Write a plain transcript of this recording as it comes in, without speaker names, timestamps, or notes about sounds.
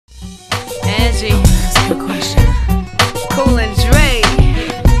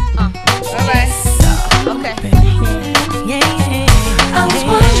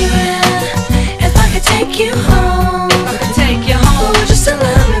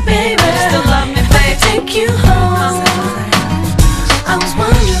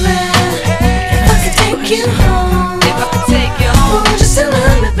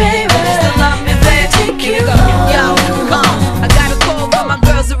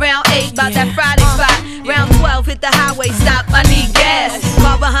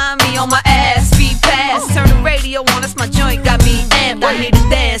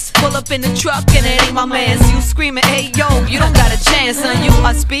in the truck and it ain't my man's. You screaming, hey yo, you don't got a chance, son. You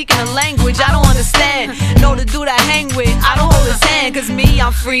are speaking a language I don't understand. Know the dude I hang with, I don't hold his hand. Cause me,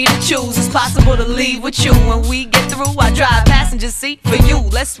 I'm free to choose. It's possible to leave with you. When we get through, I drive passenger seat for you.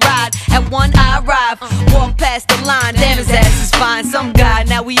 Let's ride, at one I arrive. Walk past the line, damn his ass is fine. Some guy,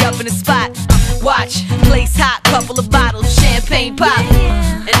 now we up in the spot. Watch, place hot, couple of bottles, champagne pop.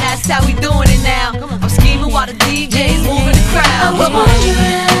 And that's how we doing it now. I'm scheming while the DJ's moving the crowd. I was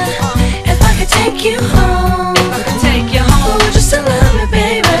wondering if I could take you home. If I could take you home. Would you still love me,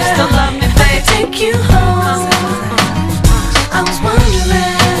 baby? Would you still love me, If I baby? could take you home. I was wondering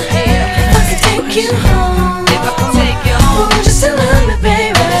if I could take you home. If I could take you home. Would you still love me,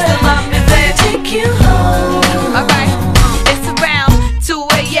 baby? Would you still love me, If I baby? could take you home. Alright, it's around 2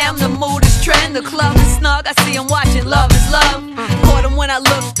 a.m. The mood is trend. The club is snug. I see him watching. Love is love. Caught him when I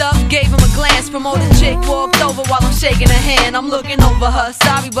looked up, gave him a glance. Promoter chick walked over while I'm shaking her hand. I'm looking over her.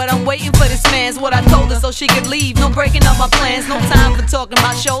 Sorry, but I'm waiting for this man's what I told her so she could leave. No breaking up my plans. No time for talking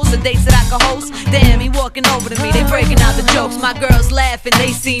about shows or dates that I could host. Damn, he walking over to me. They breaking out the jokes. My girls laughing.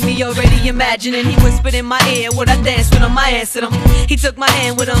 They see me already imagining. He whispered in my ear, would I dance with him? I answered him. He took my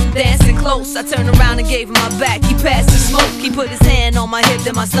hand with him, dancing close. I turned around and gave him my back. He passed the smoke. He put his hand on my hip,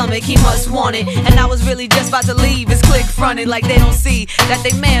 then my stomach. He must want it. And I was really just about to leave. His click fronted like they don't see that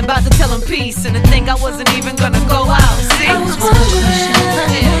they man about to tell him peace. And to think I wasn't even gonna go out. See? I was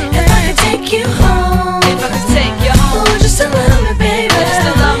wondering if I could take you home. If I could take you home. Would you still love me, baby? Would you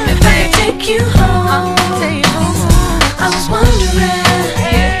still love me, If I baby? could take you home. I was wondering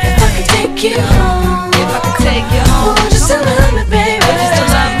if I could take you home. If I could take you home. Would you still love me, baby? Would you still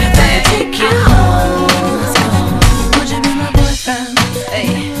love me, If I baby? could take you home. Would you be my boyfriend?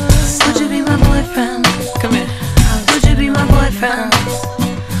 Hey, Would you be my boyfriend? come here. Would you be my boyfriend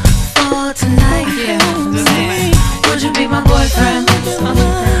for tonight? Yeah, just dance. Would you be my boyfriend?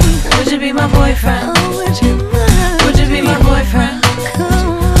 Would you be my boyfriend? Would you be my boyfriend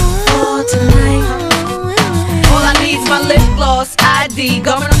for tonight? All I need's my lip gloss, ID,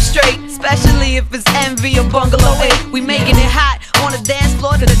 government I'm straight. Especially if it's envy or bungalow 8. We making it hot on the dance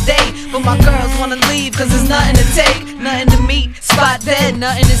floor to the day. But my girls wanna leave cause there's nothing to take, nothing to meet, spot dead,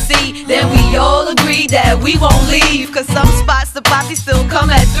 nothing to see. Then we all agree that we won't leave. Cause some spots the party still come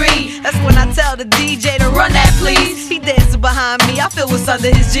at 3. That's when I tell the DJ to run that please. He dancing behind me, I feel what's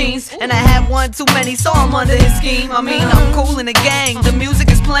under his jeans. And I had one too many, so I'm under his scheme. I mean, I'm cool in the gang, the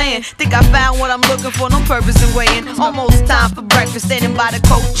music is playing. Think I found what I'm looking for, no purpose in waiting. Almost time for breakfast, standing by the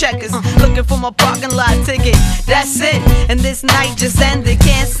coat checkers. Looking for my parking lot ticket, that's it. And this night just ended,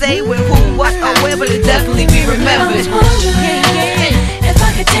 can't say with who, what, or where, but it definitely be remembered. I was wondering if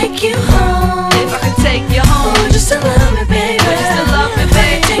I could take you home. If I could take you home. Would you still love me, baby? Would you still love me, If I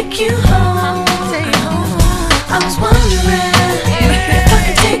baby? could take you home. I was wondering if I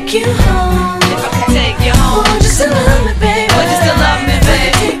could take you home.